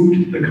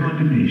removed the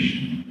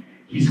condemnation.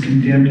 He's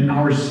condemned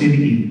our sin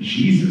in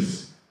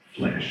Jesus'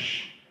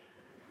 flesh.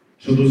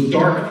 So those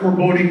dark,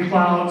 foreboding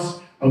clouds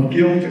of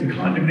guilt and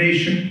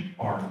condemnation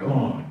are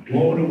gone,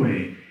 blown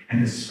away,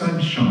 and the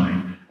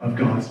sunshine of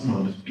God's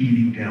love is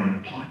beaming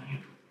down upon you.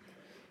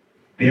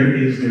 There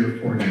is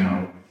therefore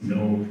now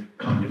no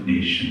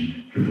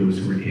condemnation for those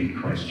who are in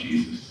Christ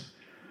Jesus.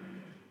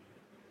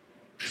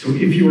 So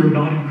if you are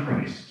not in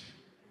Christ,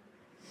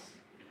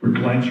 we're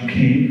glad you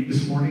came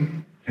this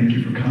morning. Thank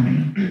you for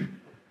coming.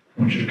 I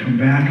want you to come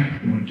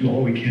back. We want to do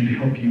all we can to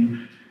help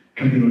you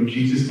come to know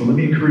Jesus. But let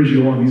me encourage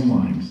you along these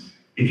lines.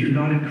 If you're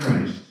not in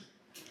Christ,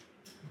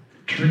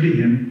 turn to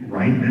him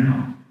right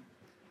now.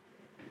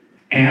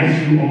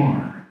 As you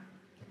are.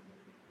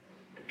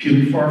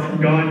 Feeling far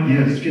from God?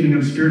 Yes. Feeling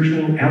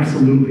unspiritual?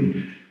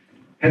 Absolutely.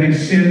 Having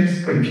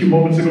sins, like a few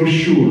moments ago?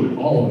 Sure.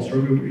 All of us.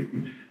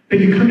 But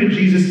you come to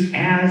Jesus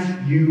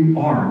as you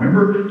are.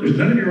 Remember, there's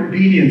none of your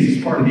obedience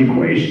as part of the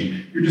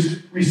equation. You're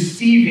just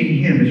receiving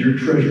him as your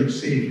treasured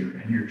Savior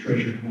and your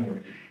treasured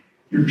Lord.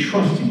 You're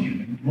trusting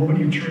him. And the moment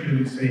you turn to him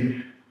and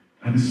say,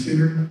 I'm a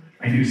sinner,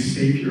 I need a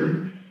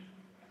Savior,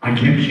 I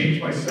can't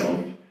change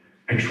myself,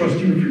 I trust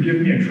you to forgive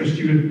me, I trust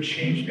you to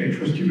change me, I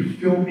trust you to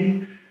fill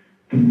me.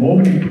 The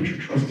moment you put your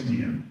trust in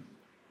him,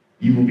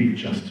 you will be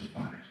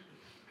justified,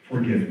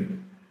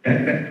 forgiven.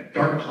 That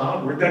dark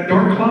cloud, where'd that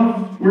dark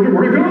cloud, where'd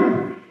it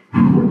go?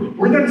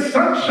 Where'd that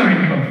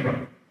sunshine come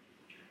from?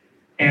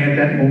 And at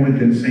that moment,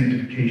 then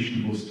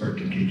sanctification will start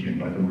to kick in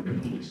by the work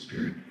of the Holy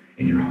Spirit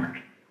in your heart.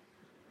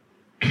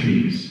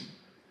 Please,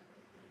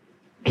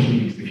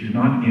 if you're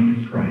not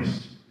in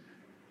Christ,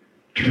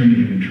 turn to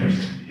him and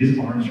trust him. His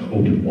arms are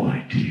open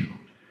wide to you.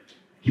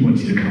 He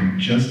wants you to come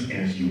just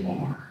as you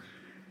are,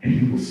 and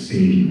he will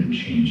save you and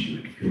change you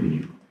and fill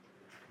you.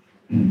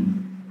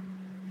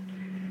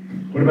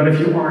 What about if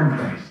you are in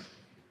Christ?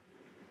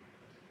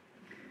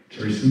 It's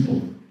very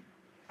simple.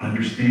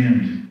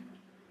 Understand,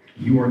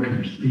 you are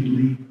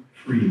completely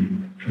free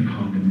from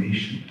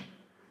condemnation.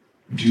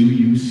 Do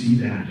you see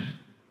that?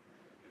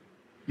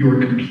 You are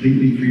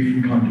completely free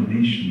from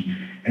condemnation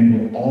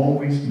and will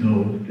always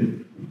know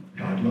that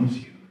God loves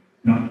you.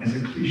 Not as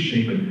a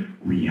cliche,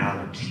 but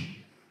reality.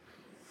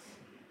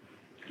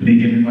 Let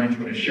me again remind you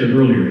what I shared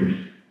earlier.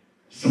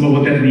 Some of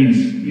what that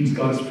means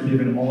God has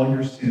forgiven all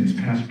your sins,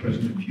 past,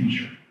 present, and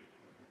future.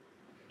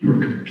 You are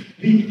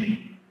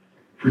completely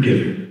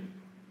forgiven.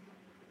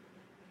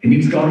 It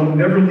means God will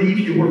never leave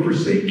you or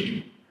forsake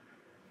you.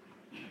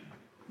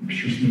 I'm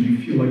sure some of you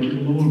feel like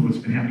you're alone. What's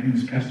been happening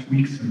these past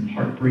weeks and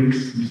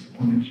heartbreaks and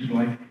disappointments in your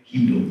life,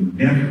 he will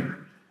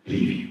never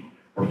leave you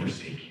or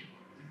forsake you.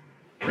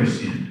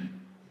 Press in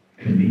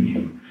and meet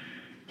you.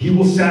 He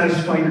will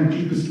satisfy your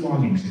deepest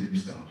longings in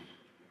himself.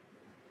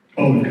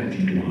 Oh, we've got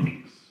deep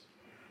longings.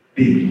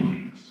 Big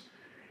longings.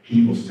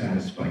 He will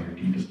satisfy your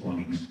deepest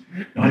longings.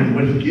 Not in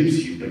what he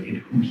gives you, but in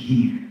who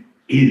he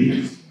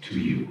is to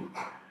you.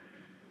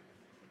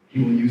 He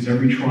will use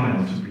every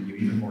trial to bring you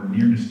even more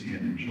nearness to him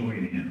and joy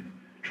in him.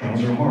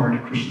 Trials are hard.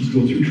 Christians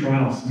go through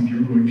trials. Some of you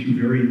are going through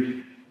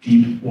very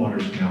deep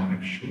waters now,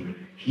 I'm sure.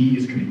 He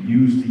is going to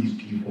use these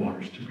deep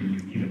waters to bring you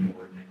even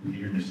more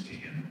nearness to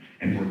him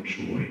and more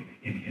joy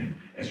in him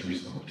as a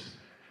result.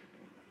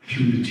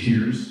 Through the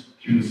tears,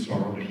 through the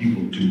sorrow, but he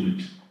will do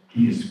it.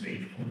 He is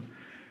faithful.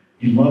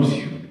 He loves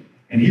you,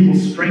 And he will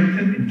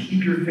strengthen and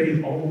keep your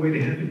faith all the way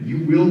to heaven.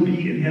 You will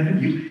be in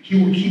heaven.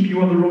 He will keep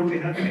you on the road to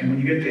heaven. And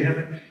when you get to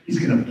heaven, he's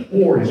going to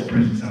pour his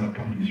presence out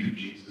upon you through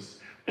Jesus.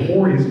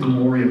 Pour his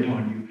glory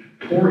upon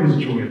you. Pour his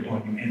joy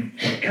upon you. And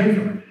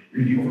forever,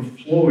 you're going to be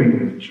overflowing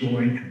with joy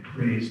and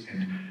praise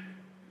and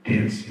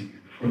dancing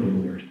for the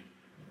Lord.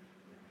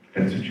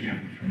 That's what you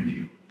have in front of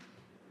you.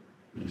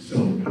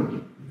 So,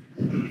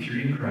 if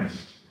you're in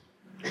Christ,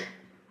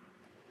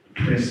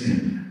 press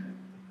in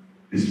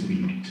this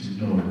week to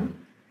know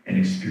and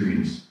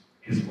experience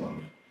his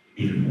love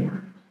even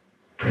more.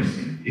 Press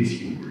in. It's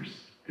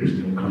yours. There's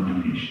no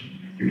condemnation.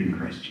 You're in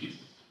Christ Jesus.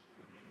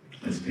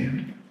 Let's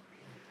stand.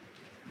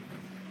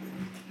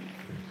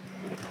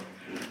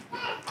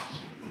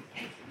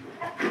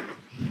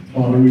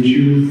 Father, would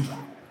you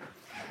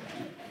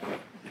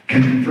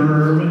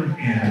confirm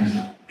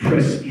and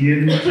press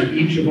into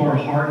each of our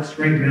hearts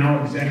right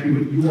now exactly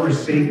what you are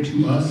saying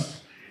to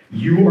us?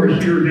 You are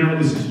here now.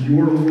 This is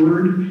your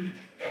word.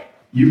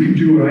 You can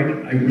do what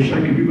I wish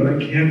I could do, but I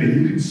can't. But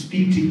you can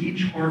speak to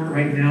each heart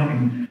right now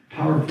in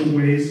powerful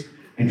ways.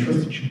 I trust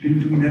that you've been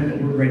doing that,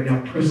 but Lord, right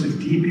now, press it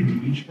deep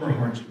into each of our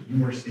hearts what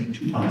you are saying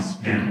to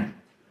us now.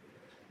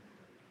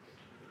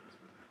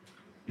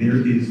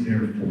 There is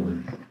therefore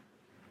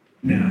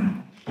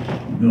now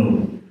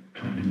no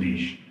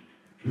condemnation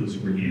for those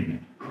who are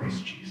in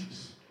Christ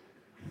Jesus.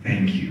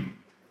 Thank you.